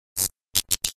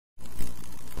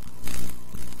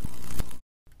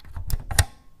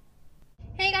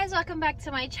welcome back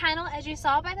to my channel. As you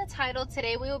saw by the title,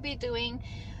 today we will be doing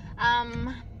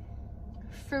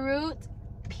fruit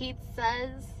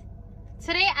pizzas.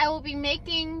 Today I will be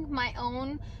making my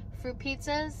own fruit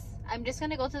pizzas. I'm just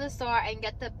gonna go to the store and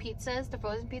get the pizzas, the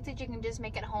frozen pizzas you can just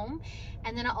make at home,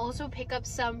 and then I'll also pick up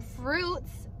some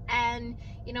fruits and,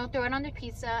 you know, throw it on the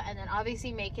pizza, and then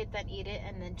obviously make it, then eat it,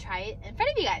 and then try it in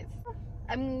front of you guys.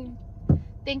 I'm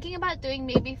thinking about doing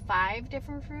maybe 5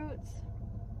 different fruits.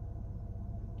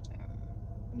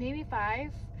 Maybe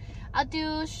 5. I'll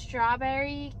do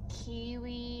strawberry,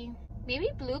 kiwi, maybe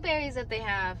blueberries if they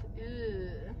have.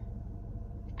 Ooh.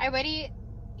 I already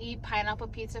eat pineapple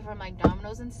pizza from like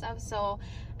Domino's and stuff, so,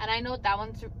 and I know that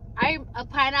one's, I'm a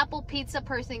pineapple pizza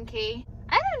person, Kay.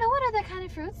 I don't know what other kind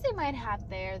of fruits they might have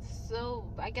there,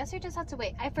 so I guess we just have to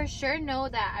wait. I for sure know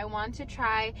that I want to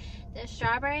try the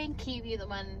strawberry and kiwi,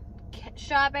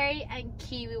 strawberry and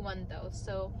kiwi one though,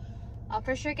 so I'll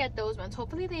for sure get those ones.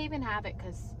 Hopefully they even have it,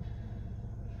 because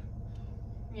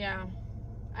yeah,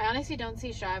 I honestly don't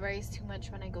see strawberries too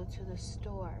much when I go to the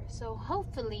store, so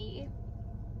hopefully.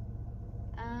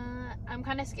 I'm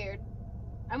kind of scared.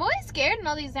 I'm always scared in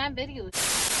all these damn videos.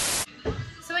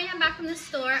 So I am back from the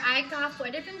store. I got 4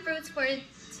 different fruits for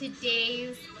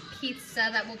today's pizza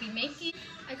that we'll be making.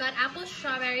 I got apples,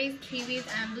 strawberries, kiwis,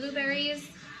 and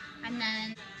blueberries. And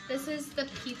then this is the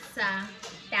pizza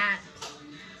that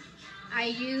I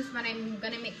use when I'm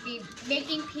gonna be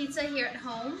making pizza here at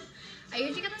home. I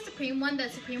usually get the Supreme one. The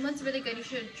Supreme one's really good. You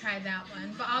should try that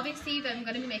one. But obviously, if I'm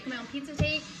gonna be making my own pizza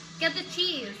today, get the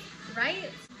cheese,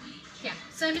 right? Yeah,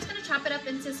 so I'm just gonna chop it up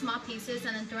into small pieces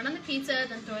and then throw it on the pizza,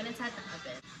 then throw it inside the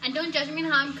oven. And don't judge me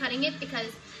on how I'm cutting it,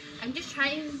 because I'm just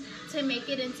trying to make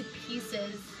it into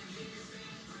pieces,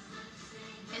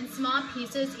 in small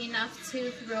pieces, enough to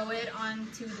throw it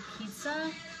onto the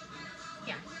pizza.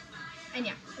 Yeah, and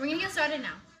yeah, we're gonna get started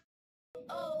now.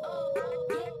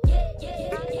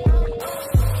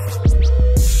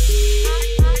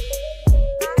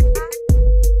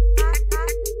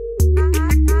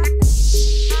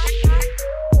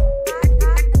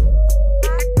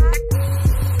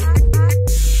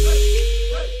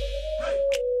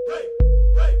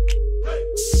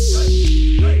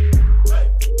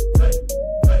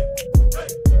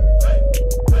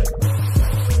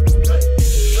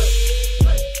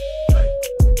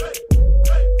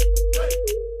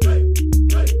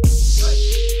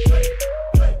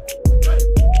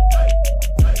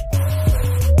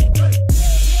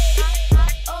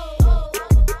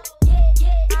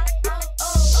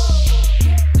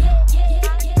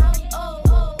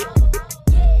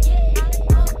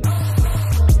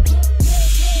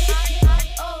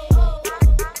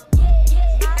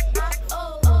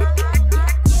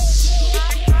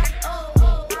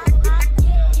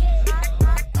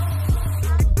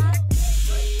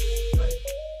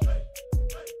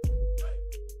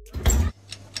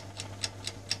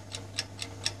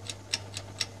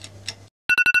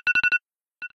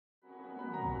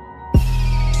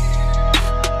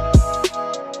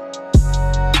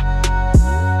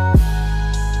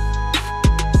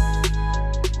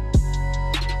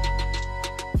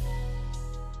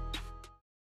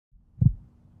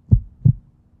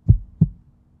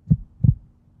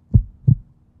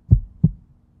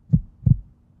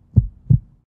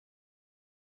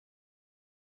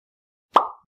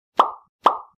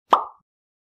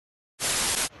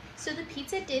 So the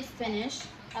pizza did finish.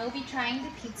 I will be trying the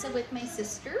pizza with my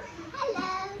sister.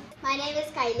 Hello, my name is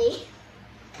Kylie.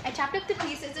 I chopped up the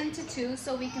pieces into 2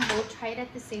 so we can both try it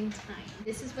at the same time.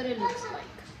 This is what it looks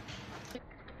like.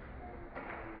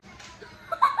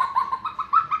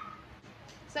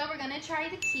 So we're gonna try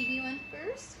the kiwi one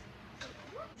first.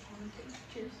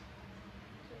 Cheers.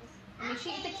 Make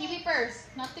sure you eat the kiwi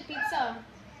first, not the pizza.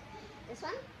 This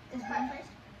one? This one first?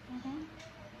 Mm-hmm.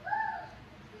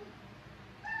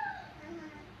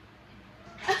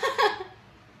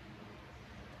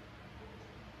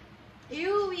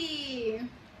 Ewy!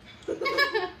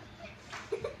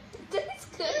 That's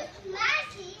good.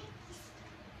 Maggie.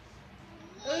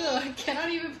 Ugh, I cannot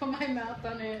even put my mouth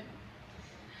on it.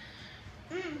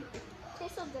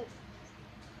 Tastes so good.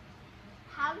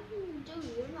 How do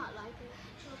you not like it?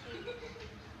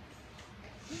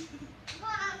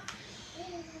 Mom,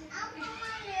 I want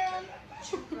my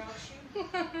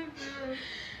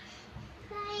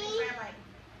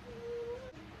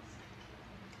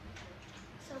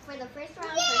So for the first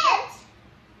round,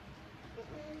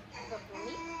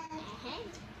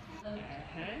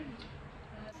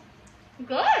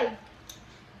 Good.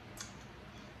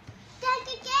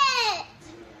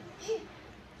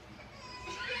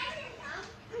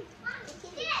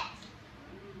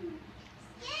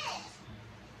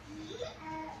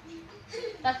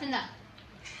 Toughen up.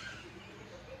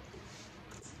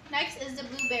 Next is the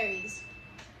blueberries.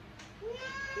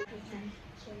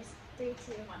 Cheers. 3, 2,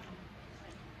 1.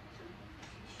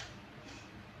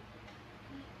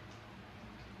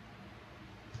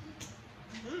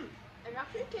 It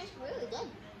actually tastes really good.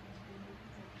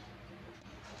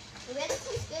 It really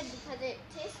tastes good because it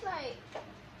tastes like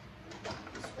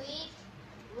sweet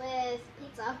with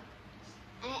pizza,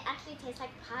 and it actually tastes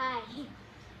like pie.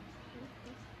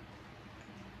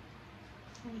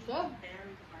 It's good.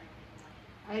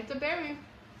 I like the berry.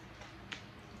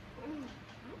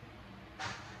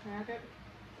 I like it.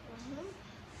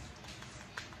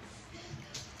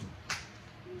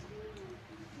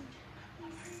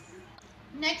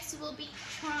 Next, we'll be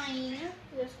trying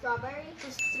The strawberry.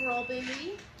 the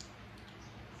strawberry.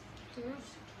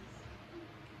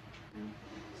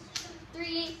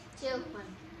 3, 2, 1.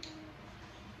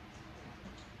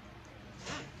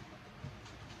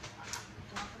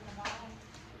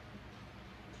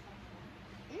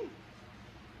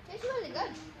 Tastes really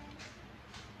good.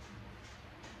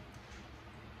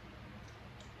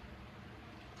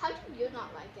 How do you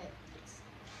not like it? It's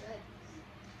good.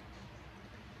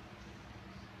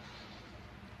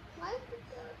 Why is it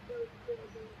so good?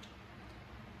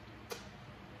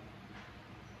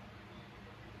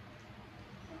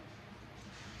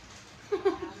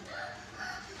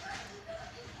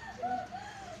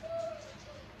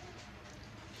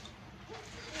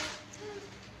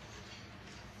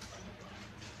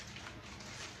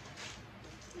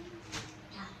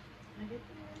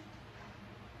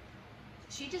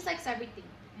 She just likes everything.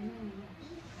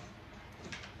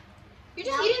 You're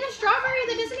just eating the strawberry.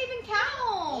 That doesn't even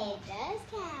count. It does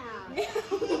count.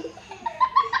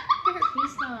 Give her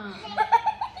piece some.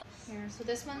 Here, so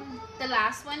this one, the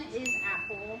last one is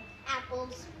apple.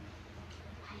 Apples.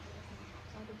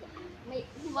 Wait,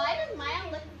 why does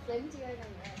mine look flimsier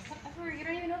than this? Whatever, you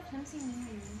don't even know what flimsy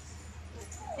means.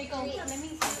 Hey, go, let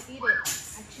me see you eat it.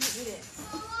 Actually eat it.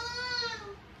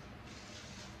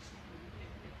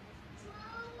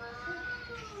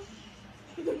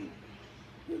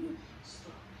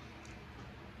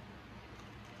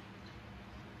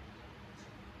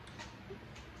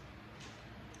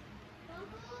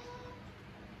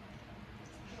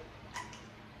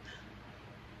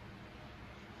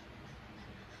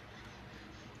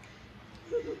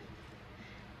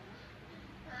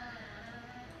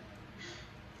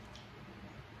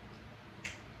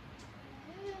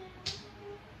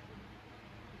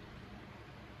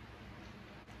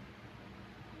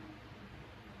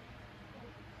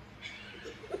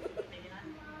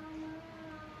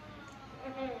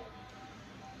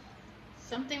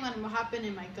 Something will happen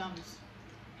in my gums.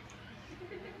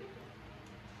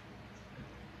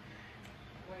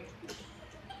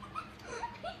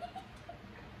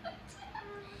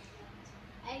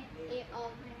 I ate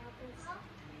all my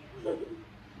apples.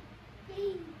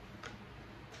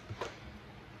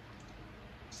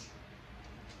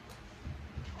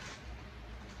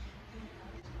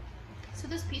 So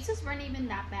those pizzas weren't even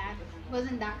that bad. It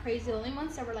wasn't that crazy. The only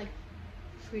ones that were like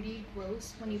pretty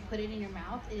gross when you put it in your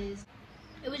mouth is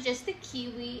it was just the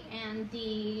kiwi and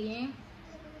the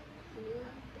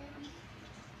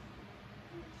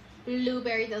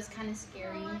blueberry. That was kind of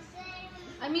scary.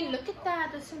 I mean, look at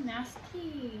that. That's so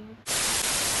nasty.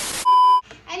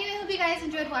 Anyway, hope you guys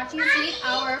enjoyed watching us eat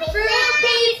our fruit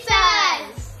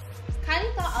pizzas.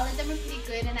 Kylie thought all of them were pretty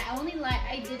good, and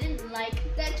I didn't like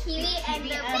The kiwi and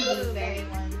the blueberry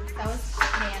one. That was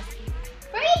nasty.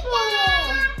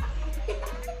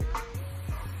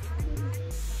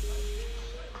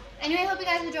 Anyway, hope you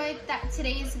guys enjoyed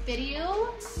today's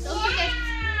video.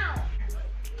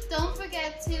 Don't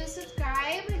forget to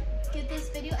subscribe, give this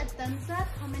video a thumbs up,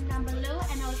 comment down below,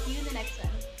 and I'll see you in the next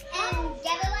one. And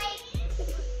get a like.